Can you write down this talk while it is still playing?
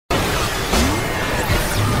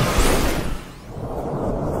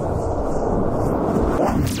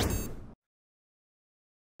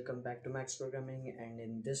welcome back to Max Programming, and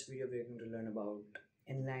in this video we're going to learn about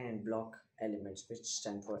inline and block elements, which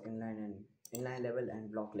stand for inline level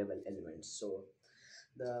and block level elements. So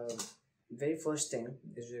the very first thing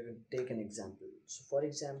is we're going to take an example. So for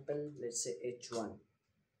example, let's say h1,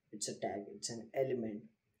 it's a tag, it's an element.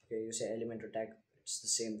 Okay, you say element or tag, it's the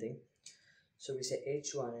same thing. So we say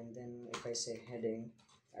h1, and then if I say heading,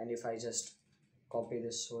 and if I just copy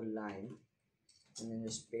this whole line and then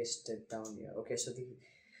just paste it down here. Okay, so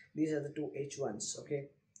these are the two h1s. Okay,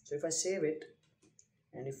 so if I save it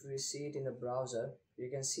and if we see it in the browser, you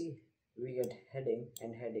can see we get heading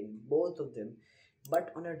and heading, both of them,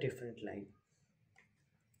 but on a different line.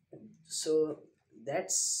 So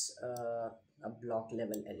that's a block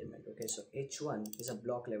level element. Okay, so h1 is a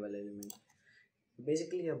block level element.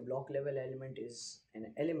 Basically a block level element is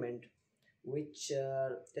an element which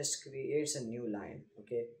just creates a new line.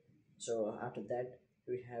 Okay, so after that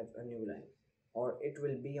we have a new line, or it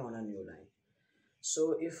will be on a new line.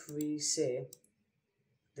 So if we say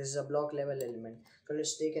this is a block level element, so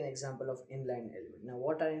let's take an example of inline element. Now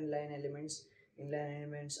what are inline elements? Inline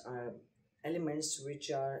elements are elements which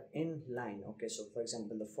are in line. Okay, so for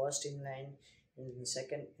example the first inline and the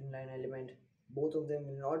second inline element, both of them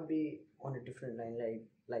will not be on a different line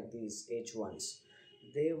like these h1s.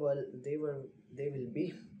 They will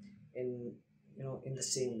be in, in the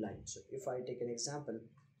same line. So if I take an example,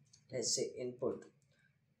 let's say input,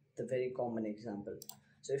 the very common example.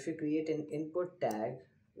 So if you create an input tag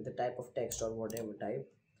with a type of text or whatever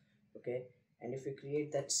type, okay, and if you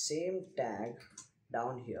create that same tag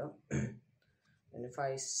down here and if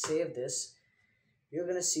I save this, you're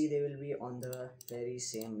gonna see they will be on the very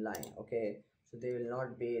same line. Okay, so they will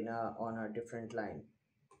not be on a different line.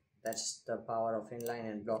 That's the power of inline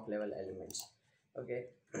and block level elements. Okay,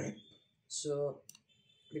 so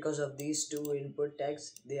because of these two input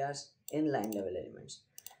tags, they are inline level elements.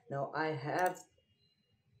 Now I have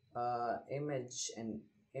image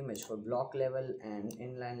for block level and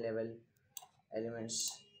inline level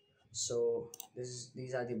elements. So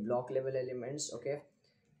these are the block level elements. Okay,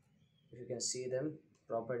 if you can see them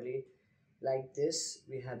properly like this,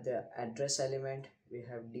 we have the address element, we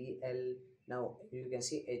have dl. Now you can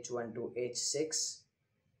see h1 to h6,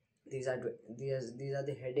 these are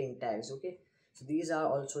the heading tags. Okay, so these are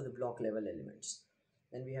also the block level elements.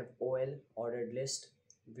 Then we have ol, ordered list,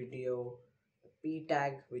 video, p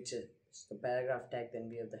tag, which is the paragraph tag. Then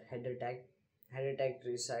we have the header tag. Header tag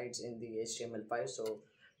resides in the html5, so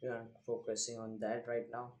we are focusing on that right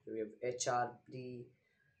now. So we have hrd,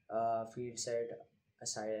 field set,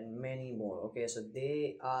 aside, and many more. Okay, so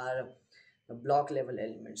they are the block level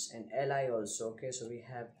elements. And li also. Okay, so we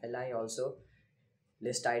have li also,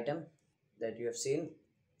 list item that you have seen,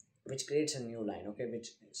 which creates a new line. Okay,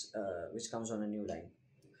 which comes on a new line.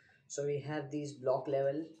 So we have these block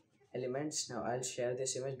level elements. Now I'll share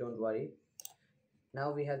this image, don't worry.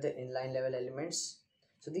 Now we have the inline level elements.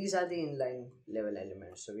 So these are the inline level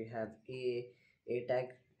elements. So we have a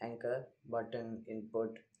tag, anchor, button,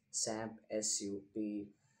 input, samp, sup,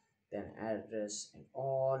 then address, and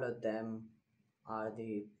all of them are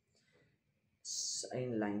the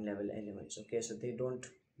inline level elements. Okay, so they don't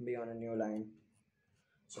be on a new line.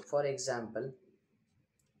 So for example,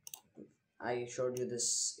 I showed you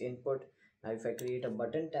this input. Now if I create a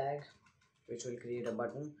button tag, which will create a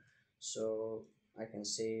button, so I can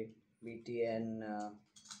say btn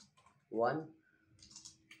 1.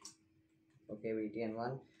 Okay, btn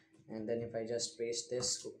 1, and then if I just paste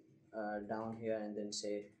this down here and then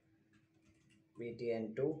say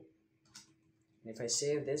btn 2, and if I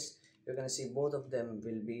save this, you're gonna see both of them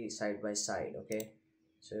will be side by side. Okay,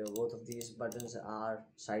 so both of these buttons are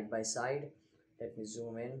side by side. Let me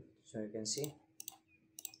zoom in so you can see.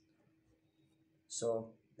 So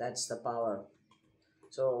that's the power.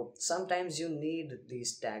 So sometimes you need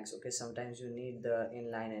these tags. Okay, sometimes you need the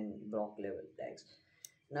inline and block level tags.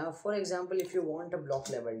 Now for example, if you want a block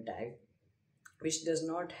level tag which does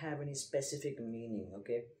not have any specific meaning,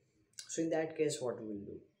 okay, so in that case what we'll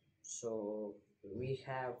do, so we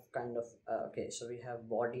have kind of okay, so we have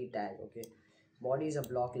body tag. Okay, body is a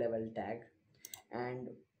block level tag, and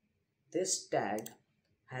this tag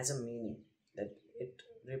has a meaning that it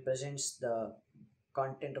represents the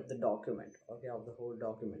content of the document. Okay, of the whole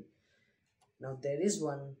document. Now there is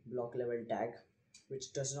one block level tag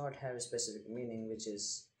which does not have a specific meaning, which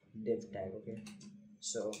is div tag. Okay,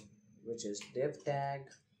 so which is div tag.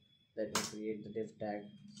 Let me create the div tag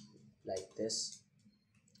like this.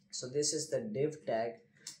 So this is the div tag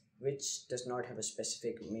which does not have a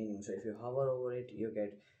specific meaning. So if you hover over it, you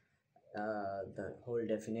get the whole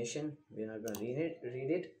definition. We're not going to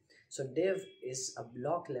read it. So div is a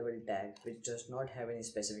block level tag which does not have any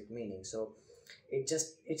specific meaning. So it's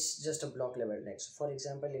just a block level tag. So for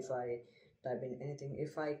example, if I type in anything,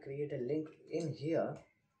 if I create a link in here,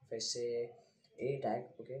 if I say a tag,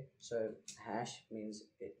 okay, so hash means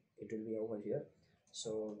it will be over here.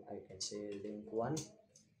 So I can say link 1,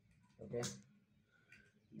 okay.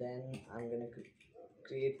 Then I'm gonna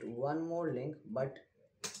create one more link, but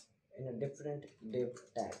in a different div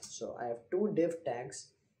tag. So I have two div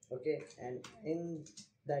tags, okay, and in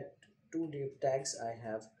that two div tags I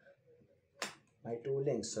have my two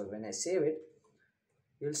links. So when I save it,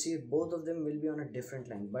 you'll see both of them will be on a different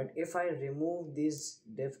line. But if I remove these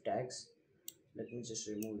div tags, let me just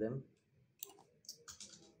remove them.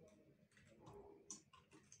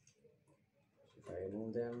 If I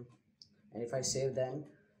remove them and if I save them,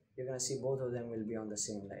 you're gonna see both of them will be on the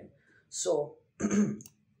same line. So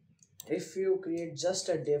if you create just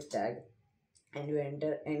a div tag and you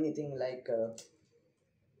enter anything like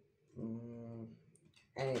mm,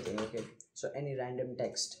 anything, okay, so any random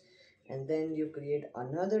text, and then you create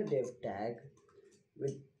another div tag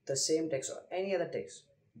with the same text or any other text,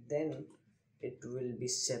 then it will be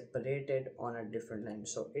separated on a different line.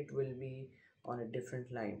 So it will be on a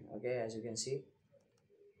different line, okay, as you can see.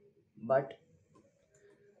 But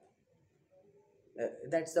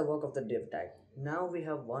that's the work of the div tag. Now we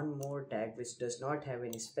have one more tag which does not have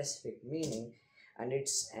any specific meaning, and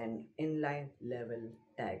it's an inline level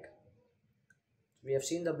tag. We have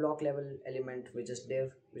seen the block level element, which is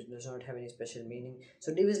div, which does not have any special meaning.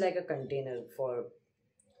 So div is like a container for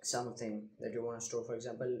something that you want to store. For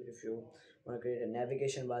example, if you want to create a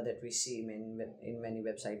navigation bar that we see in many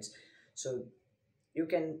websites, so you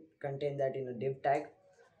can contain that in a div tag.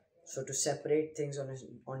 So to separate things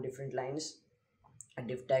on different lines, a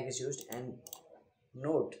div tag is used. And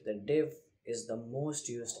note that div is the most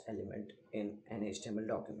used element in an HTML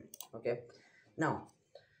document, okay. Now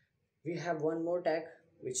we have one more tag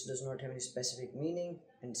which does not have any specific meaning,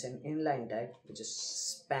 and it's an inline tag, which is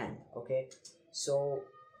span, okay. So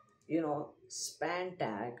span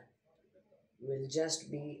tag will just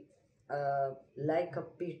be like a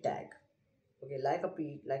p tag, okay, like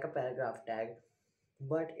a paragraph tag,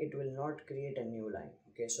 but it will not create a new line,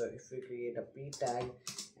 okay. So if we create a p tag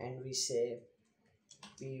and we say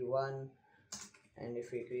p1, and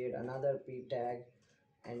if we create another p tag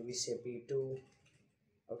and we say p2,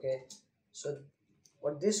 okay, so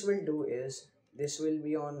what this will do is this will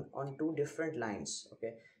be on two different lines,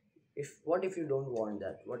 okay. What if you don't want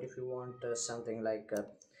that? What if you want something like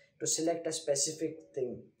to select a specific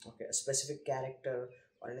thing, okay, a specific character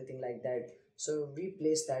or anything like that? So we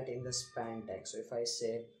place that in the span tag. So if I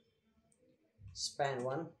say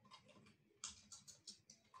span1,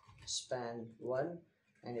 span1,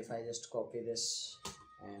 and if I just copy this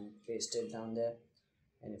and paste it down there,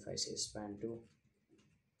 and if I say span2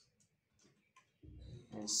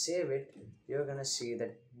 and save it, you're gonna see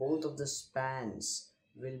that both of the spans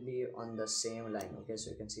will be on the same line, okay.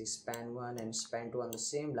 So you can see span1 and span2 on the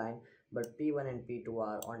same line, but p1 and p2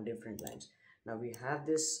 are on different lines. Now we have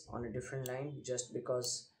this on a different line just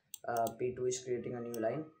because p2 is creating a new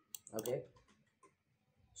line, okay.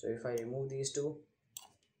 So if I remove these two,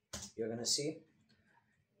 you're gonna see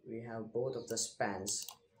we have both of the spans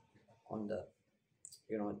on the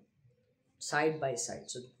side by side.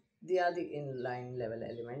 So they are the inline level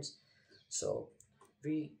elements. So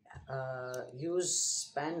we use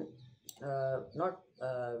span not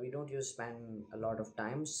we don't use span a lot of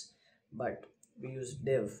times, but we use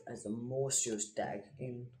div as the most used tag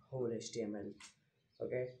in whole HTML,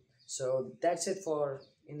 okay. So that's it for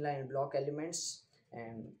inline block elements,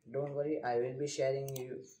 and don't worry, I will be sharing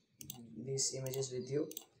you these images with you,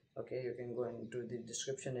 okay. You can go into the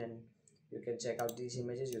description and you can check out these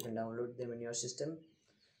images. You can download them in your system,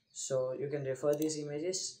 so you can refer these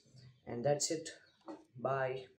images. And that's it. Bye.